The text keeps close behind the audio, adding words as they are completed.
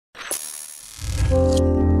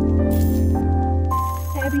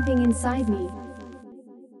Everything inside me.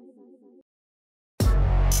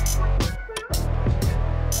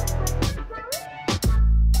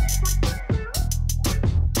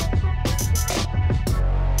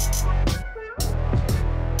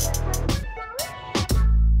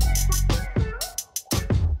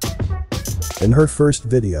 In her first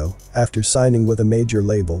video, after signing with a major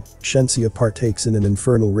label, Shenseea partakes in an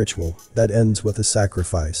infernal ritual that ends with a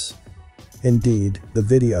sacrifice. Indeed, the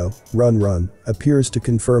video, Run Run, appears to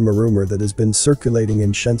confirm a rumor that has been circulating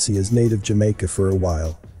in Shenseea's native Jamaica for a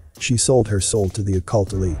while. She sold her soul to the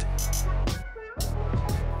occult elite.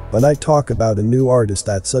 When I talk about a new artist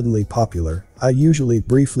that's suddenly popular, I usually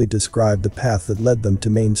briefly describe the path that led them to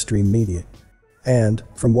mainstream media. And,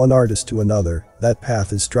 from one artist to another, that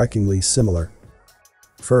path is strikingly similar.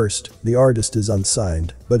 First, the artist is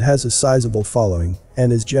unsigned, but has a sizable following,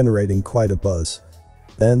 and is generating quite a buzz.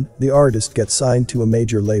 Then, the artist gets signed to a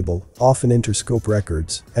major label, often Interscope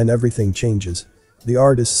Records, and everything changes. The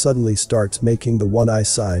artist suddenly starts making the one eye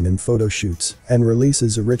sign in photo shoots, and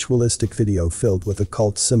releases a ritualistic video filled with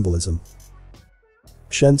occult symbolism.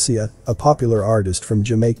 Shenseea, a popular artist from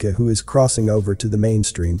Jamaica who is crossing over to the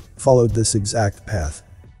mainstream, followed this exact path.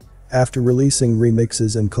 After releasing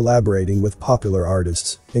remixes and collaborating with popular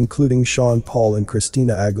artists, including Sean Paul and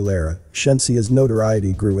Christina Aguilera, Shenseea's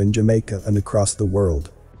notoriety grew in Jamaica and across the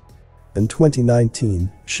world. In 2019,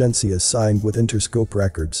 Shenseea signed with Interscope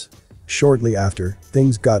Records. Shortly after,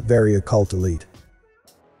 things got very occult elite.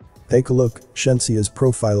 Take a look, Shenseea's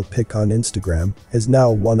profile pic on Instagram is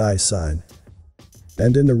now a one eye sign.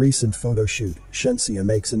 And in a recent photo shoot, Shenseea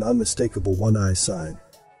makes an unmistakable one eye sign.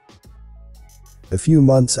 A few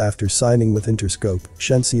months after signing with Interscope,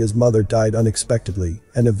 Shenseea's mother died unexpectedly,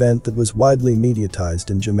 an event that was widely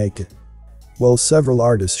mediatized in Jamaica. While several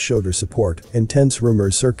artists showed her support, intense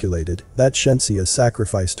rumors circulated that Shenseea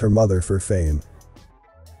sacrificed her mother for fame.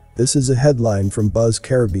 This is a headline from Buzz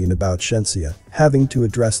Caribbean about Shenseea having to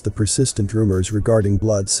address the persistent rumors regarding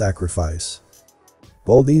blood sacrifice.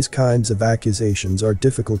 While these kinds of accusations are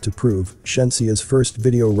difficult to prove, Shenseea's first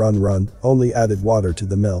video Run Run only added water to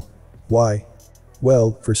the mill. Why?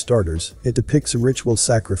 Well, for starters, it depicts a ritual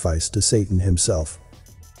sacrifice to Satan himself.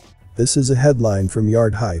 This is a headline from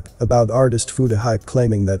Yard Hype about artist Fuda Hype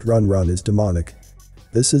claiming that Run Run is demonic.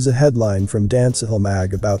 This is a headline from Dancehall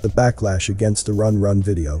Mag about the backlash against the Run Run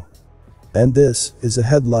video. And this is a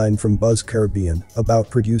headline from Buzz Caribbean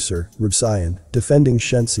about producer Rubsian defending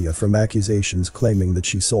Shenseea from accusations claiming that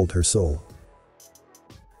she sold her soul.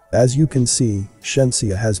 As you can see,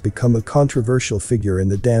 Shenseea has become a controversial figure in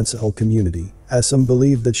the dancehall community, as some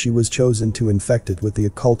believe that she was chosen to infect it with the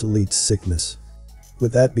occult elite's sickness.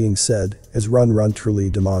 With that being said, is Run Run truly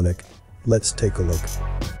demonic? Let's take a look.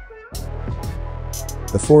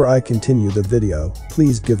 Before I continue the video,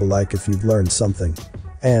 please give a like if you've learned something.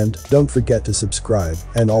 And don't forget to subscribe,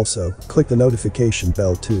 and also click the notification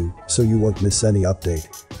bell too, so you won't miss any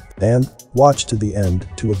update. And watch to the end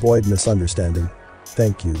to avoid misunderstanding.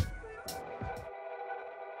 Thank you.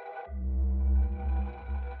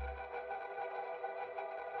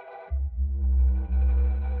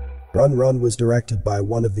 Run Run was directed by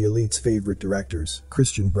one of the elite's favorite directors,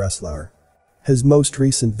 Christian Breslauer. His most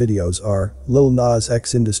recent videos are Lil Nas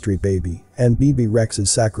X Industry Baby and BB Rexha's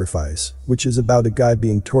Sacrifice, which is about a guy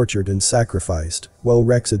being tortured and sacrificed while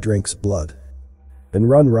Rexha drinks blood. In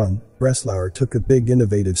Run Run, Breslauer took a big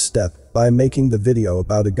innovative step by making the video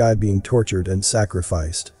about a guy being tortured and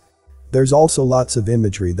sacrificed. There's also lots of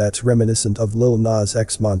imagery that's reminiscent of Lil Nas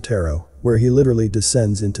X Montero, where he literally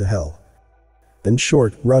descends into hell. In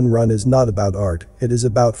short, Run Run is not about art, it is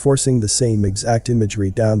about forcing the same exact imagery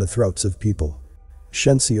down the throats of people.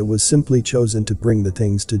 Shenseea was simply chosen to bring the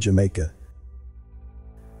things to Jamaica.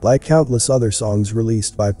 Like countless other songs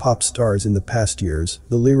released by pop stars in the past years,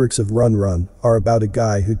 the lyrics of Run Run are about a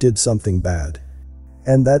guy who did something bad.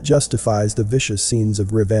 And that justifies the vicious scenes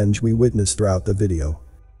of revenge we witness throughout the video.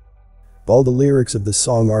 While the lyrics of the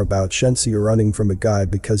song are about Shenseea running from a guy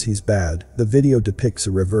because he's bad, the video depicts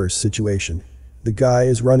a reverse situation. The guy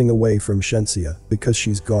is running away from Shenseea because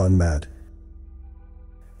she's gone mad.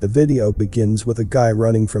 The video begins with a guy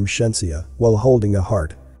running from Shenseea while holding a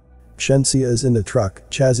heart. Shenseea is in a truck,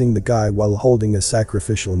 chasing the guy while holding a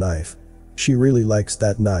sacrificial knife. She really likes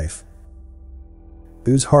that knife.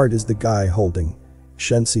 Whose heart is the guy holding?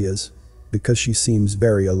 Shenseea's? Because she seems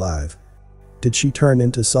very alive. Did she turn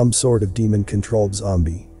into some sort of demon-controlled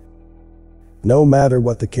zombie? No matter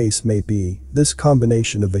what the case may be, this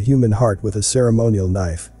combination of a human heart with a ceremonial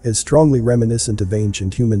knife is strongly reminiscent of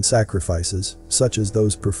ancient human sacrifices, such as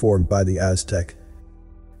those performed by the Aztec.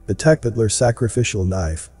 The Tecpatl sacrificial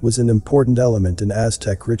knife was an important element in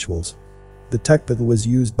Aztec rituals. The Tecpatl was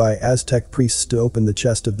used by Aztec priests to open the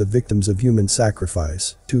chest of the victims of human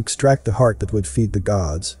sacrifice, to extract the heart that would feed the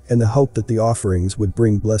gods, in the hope that the offerings would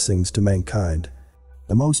bring blessings to mankind.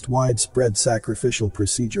 The most widespread sacrificial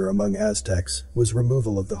procedure among Aztecs was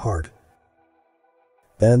removal of the heart.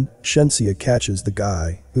 Then, Shensia catches the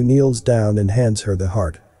guy, who kneels down and hands her the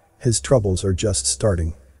heart. His troubles are just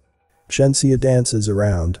starting. Shensia dances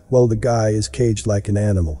around, while the guy is caged like an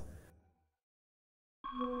animal.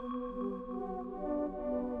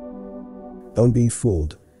 Don't be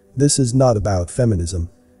fooled. This is not about feminism.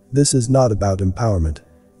 This is not about empowerment.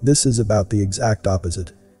 This is about the exact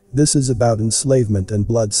opposite. This is about enslavement and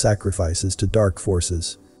blood sacrifices to dark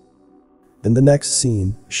forces. In the next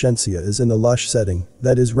scene, Shensia is in a lush setting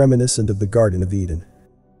that is reminiscent of the Garden of Eden.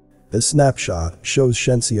 The snapshot shows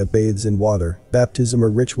Shensia bathes in water, baptism or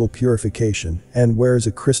ritual purification, and wears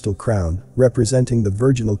a crystal crown, representing the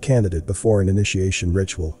virginal candidate before an initiation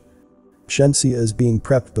ritual. Shensia is being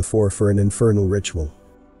prepped for an infernal ritual.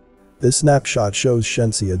 This snapshot shows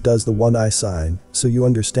Shensia does the one eye sign, so you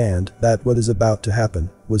understand that what is about to happen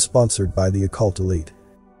was sponsored by the occult elite.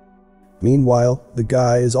 Meanwhile, the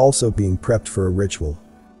guy is also being prepped for a ritual.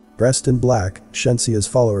 Dressed in black, Shensia's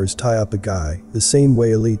followers tie up a guy, the same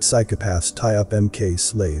way elite psychopaths tie up MK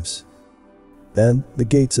slaves. Then, the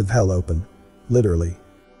gates of hell open. Literally.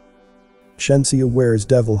 Shensia wears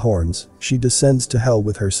devil horns, she descends to hell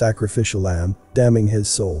with her sacrificial lamb, damning his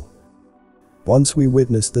soul. Once we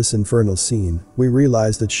witness this infernal scene, we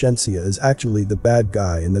realize that Shensia is actually the bad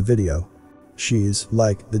guy in the video. She's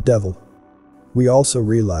like the devil. We also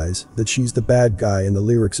realize that she's the bad guy in the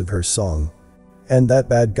lyrics of her song. And that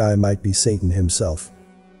bad guy might be Satan himself.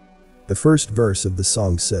 The first verse of the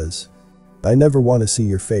song says, "I never wanna see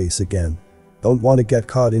your face again. Don't wanna get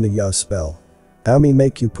caught in a ya spell. How me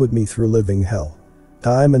make you put me through living hell.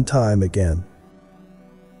 Time and time again."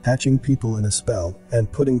 Catching people in a spell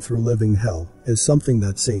and putting through living hell is something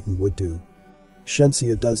that Satan would do.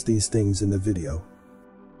 Shensia does these things in the video.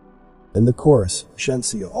 In the chorus,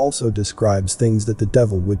 Shensia also describes things that the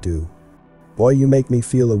devil would do. "Boy, you make me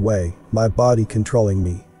feel a way, my body controlling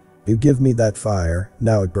me. You give me that fire,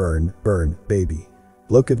 now it burn, burn, baby.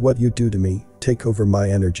 Look at what you do to me, take over my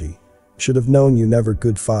energy. Should've known you never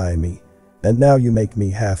could fi me. And now you make me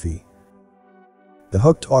happy." The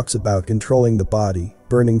hook talks about controlling the body,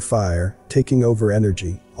 burning fire, taking over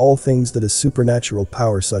energy, all things that a supernatural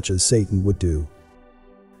power such as Satan would do.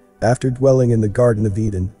 After dwelling in the Garden of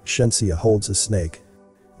Eden, Shensia holds a snake.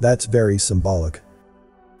 That's very symbolic.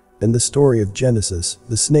 In the story of Genesis,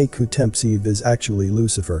 the snake who tempts Eve is actually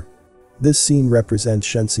Lucifer. This scene represents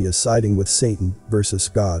Shensia siding with Satan versus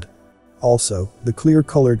God. Also, the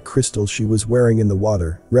clear-colored crystals she was wearing in the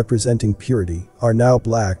water, representing purity, are now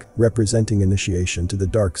black, representing initiation to the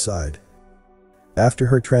dark side. After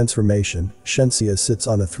her transformation, Shensia sits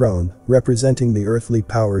on a throne, representing the earthly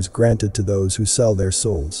powers granted to those who sell their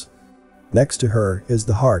souls. Next to her is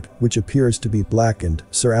the heart, which appears to be blackened,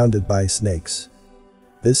 surrounded by snakes.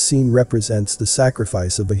 This scene represents the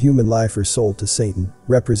sacrifice of a human life or soul to Satan,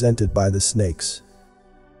 represented by the snakes.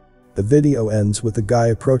 The video ends with a guy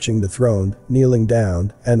approaching the throne, kneeling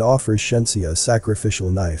down, and offers Shensia a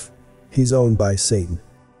sacrificial knife. He's owned by Satan.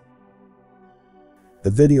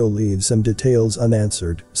 The video leaves some details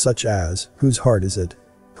unanswered, such as, whose heart is it?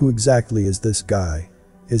 Who exactly is this guy?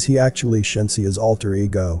 Is he actually Shensia's alter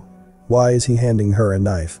ego? Why is he handing her a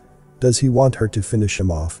knife? Does he want her to finish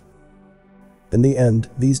him off? In the end,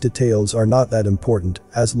 these details are not that important,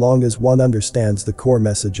 as long as one understands the core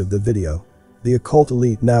message of the video. The occult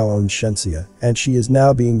elite now owns Shensia, and she is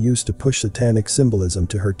now being used to push satanic symbolism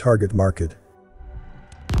to her target market.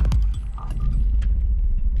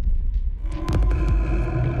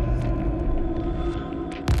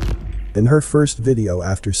 In her first video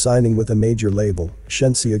after signing with a major label,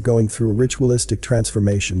 Shensia going through a ritualistic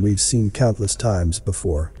transformation we've seen countless times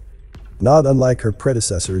before. Not unlike her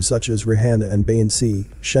predecessors such as Rihanna and Beyoncé,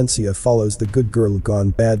 Shensia follows the good girl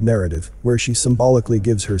gone bad narrative, where she symbolically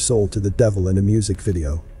gives her soul to the devil in a music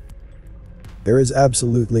video. There is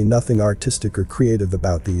absolutely nothing artistic or creative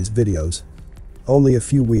about these videos. Only a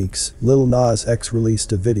few weeks, Lil Nas X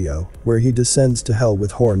released a video where he descends to hell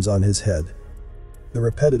with horns on his head. The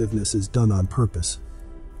repetitiveness is done on purpose.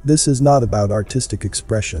 This is not about artistic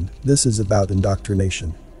expression, this is about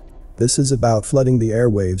indoctrination. This is about flooding the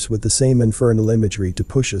airwaves with the same infernal imagery to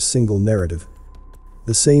push a single narrative.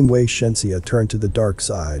 The same way Shensia turned to the dark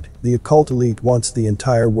side, the occult elite wants the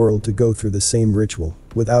entire world to go through the same ritual,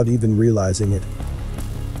 without even realizing it.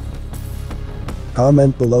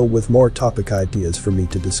 Comment below with more topic ideas for me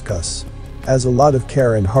to discuss. As a lot of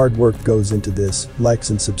care and hard work goes into this, likes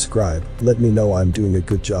and subscribe, let me know I'm doing a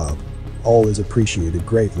good job. All is appreciated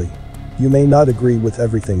greatly. You may not agree with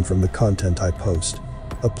everything from the content I post.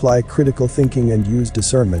 Apply critical thinking and use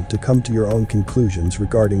discernment to come to your own conclusions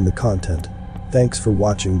regarding the content. Thanks for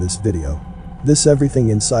watching this video. This Everything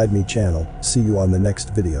Inside Me channel, see you on the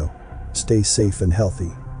next video. Stay safe and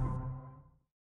healthy.